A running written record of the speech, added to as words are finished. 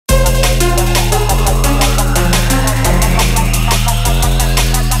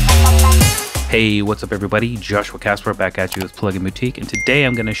Hey, what's up everybody? Joshua Casper back at you with Plugin Boutique, and today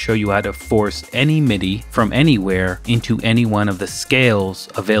I'm going to show you how to force any MIDI from anywhere into any one of the scales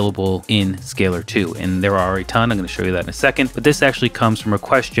available in Scalar 2. And there are a ton, I'm going to show you that in a second, but this actually comes from a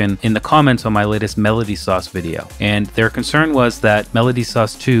question in the comments on my latest Melody Sauce video. And their concern was that Melody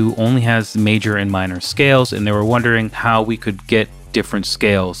Sauce 2 only has major and minor scales, and they were wondering how we could get different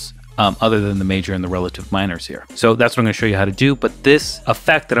scales other than the major and the relative minors here. So that's what I'm going to show you how to do. But this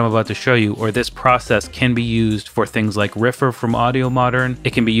effect that I'm about to show you, or this process, can be used for things like Riffer from Audiomodern.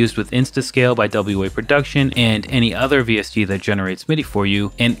 It can be used with InstaScale by WA Production and any other VST that generates MIDI for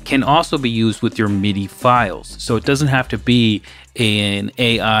you, and can also be used with your MIDI files. So it doesn't have to be an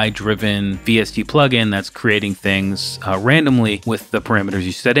AI-driven VST plugin that's creating things randomly with the parameters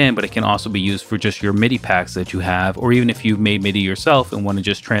you set in, but it can also be used for just your MIDI packs that you have, or even if you've made MIDI yourself and want to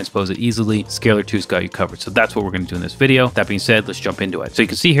just transpose it easily, Scalar 2's got you covered. So that's what we're going to do in this video. That being said, let's jump into it. So you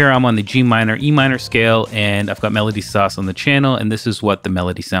can see here I'm on the G minor, E minor scale, and I've got Melody Sauce on the channel, and this is what the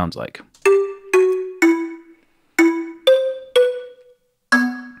melody sounds like.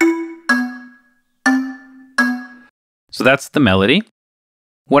 So that's the melody.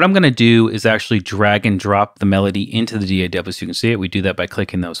 What I'm going to do is actually drag and drop the melody into the DAW so you can see it. We do that by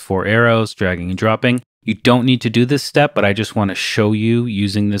clicking those 4 arrows, dragging and dropping. You don't need to do this step, but I just want to show you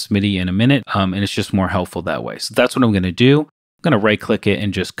using this MIDI in a minute, and it's just more helpful that way. So that's what I'm going to do. I'm going to right click it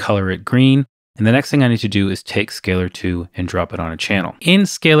and just color it green. And the next thing I need to do is take Scalar 2 and drop it on a channel. In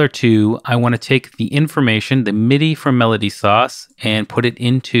Scalar 2, I want to take the information, the MIDI from Melody Sauce, and put it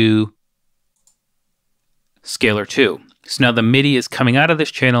into Scalar 2. So now the MIDI is coming out of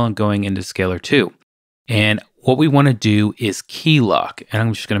this channel and going into Scalar 2. And what we want to do is key lock. And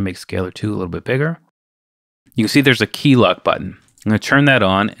I'm just going to make Scalar 2 a little bit bigger. You can see there's a key lock button. I'm going to turn that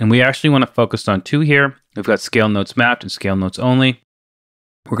on, and we actually want to focus on 2 here. We've got scale notes mapped and scale notes only.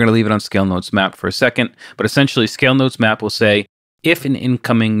 We're going to leave it on scale notes mapped for a second, but essentially scale notes map will say if an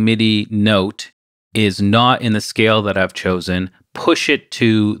incoming MIDI note is not in the scale that I've chosen, push it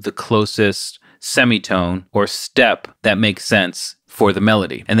to the closest semitone or step that makes sense for the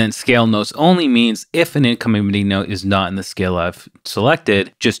melody. And then scale notes only means if an incoming MIDI note is not in the scale I've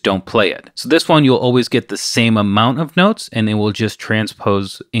selected, just don't play it. So this one, you'll always get the same amount of notes, and it will just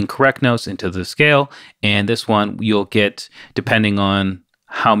transpose incorrect notes into the scale. And this one, you'll get, depending on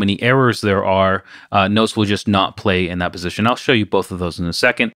how many errors there are, notes will just not play in that position. I'll show you both of those in a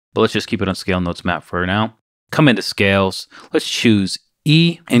second, but let's just keep it on scale notes map for now. Come into scales, let's choose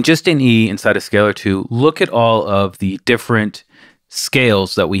E, and just in E inside of Scalar 2, look at all of the different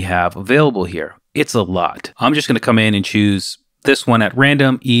scales that we have available here. It's a lot. I'm just going to come in and choose this one at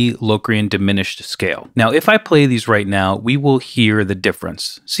random, E Locrian diminished scale. Now, if I play these right now, we will hear the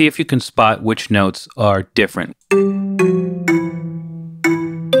difference. See if you can spot which notes are different.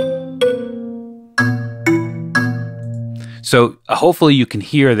 So hopefully you can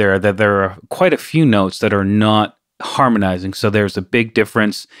hear there that there are quite a few notes that are not harmonizing. So there's a big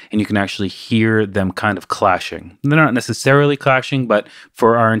difference, and you can actually hear them kind of clashing. They're not necessarily clashing, but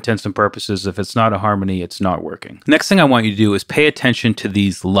for our intents and purposes, if it's not a harmony, it's not working. Next thing I want you to do is pay attention to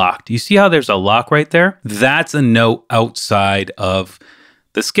these locked. You see how there's a lock right there? That's a note outside of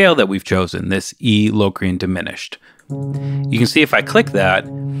the scale that we've chosen, this E Locrian diminished. You can see if I click that,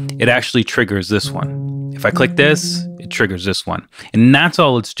 it actually triggers this one. If I click this, it triggers this one. And that's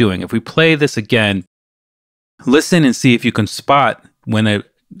all it's doing. If we play this again, listen and see if you can spot when a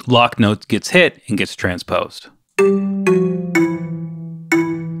lock note gets hit and gets transposed.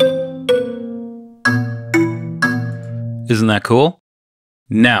 Isn't that cool?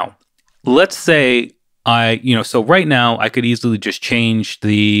 Now, let's say so right now I could easily just change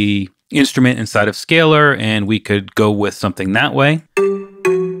the instrument inside of Scalar and we could go with something that way.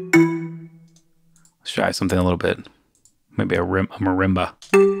 Let's try something a little bit, maybe a marimba.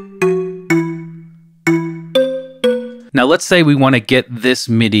 Now let's say we want to get this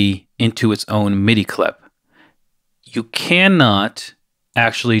MIDI into its own MIDI clip. You cannot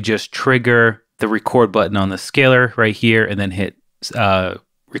actually just trigger the record button on the scalar right here and then hit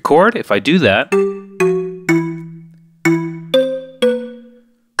record. If I do that,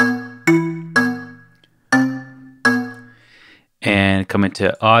 and come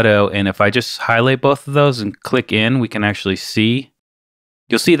into auto, and if I just highlight both of those and click in, we can actually see,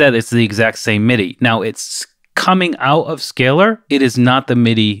 you'll see that it's the exact same MIDI. Now it's coming out of Scalar, it is not the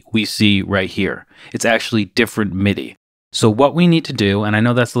MIDI we see right here. It's actually different MIDI. So what we need to do, and I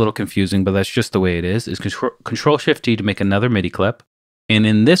know that's a little confusing, but that's just the way it is Control-Shift-T to make another MIDI clip. And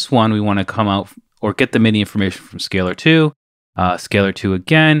in this one, we want to come out or get the MIDI information from Scalar 2, Scalar 2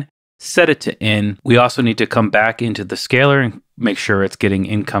 again, set it to in. We also need to come back into the scaler and make sure it's getting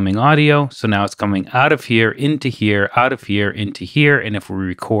incoming audio. So now it's coming out of here, into here, out of here, into here. And if we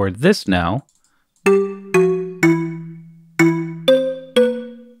record this now,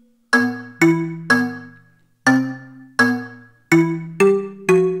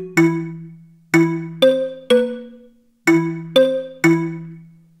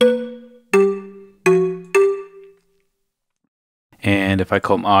 and if I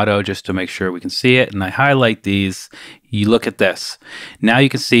come auto just to make sure we can see it, and I highlight these, you look at this. Now you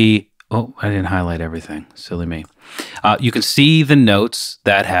can see, oh, I didn't highlight everything. Silly me. You can see the notes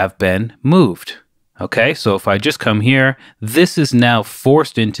that have been moved. Okay, so if I just come here, this is now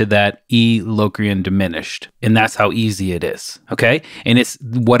forced into that E Locrian diminished. And that's how easy it is. Okay, and it's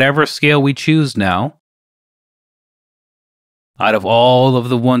whatever scale we choose now. Out of all of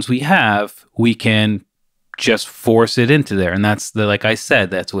the ones we have, we can just force it into there. And that's like I said,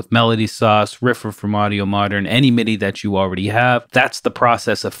 that's with Melody Sauce, Riffer from Audiomodern, any MIDI that you already have. That's the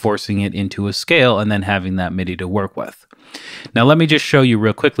process of forcing it into a scale and then having that MIDI to work with. Now let me just show you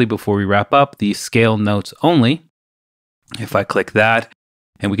real quickly before we wrap up the scale notes only. If I click that,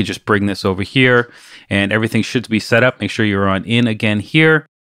 and we can just bring this over here, and everything should be set up. Make sure you're on in again here,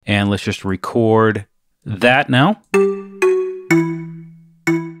 and let's just record that now.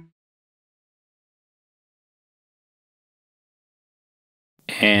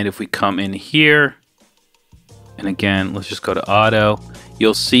 And if we come in here, and again, let's just go to auto,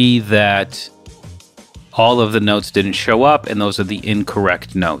 you'll see that all of the notes didn't show up, and those are the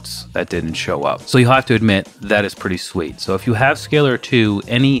incorrect notes that didn't show up. So you'll have to admit that is pretty sweet. So if you have Scalar 2,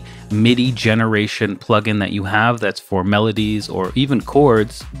 any MIDI generation plugin that you have that's for melodies or even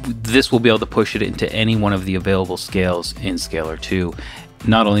chords, this will be able to push it into any one of the available scales in Scalar 2.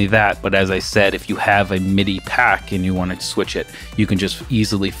 Not only that, but as I said, if you have a MIDI pack and you want to switch it, you can just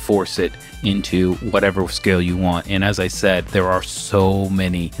easily force it into whatever scale you want. And as I said, there are so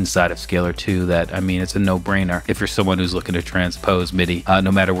many inside of Scalar 2 that, I mean, it's a no-brainer if you're someone who's looking to transpose MIDI,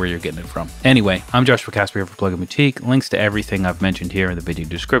 no matter where you're getting it from. Anyway, I'm Joshua Casper here for Plugin Boutique. Links to everything I've mentioned here in the video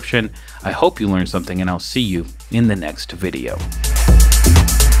description. I hope you learned something, and I'll see you in the next video.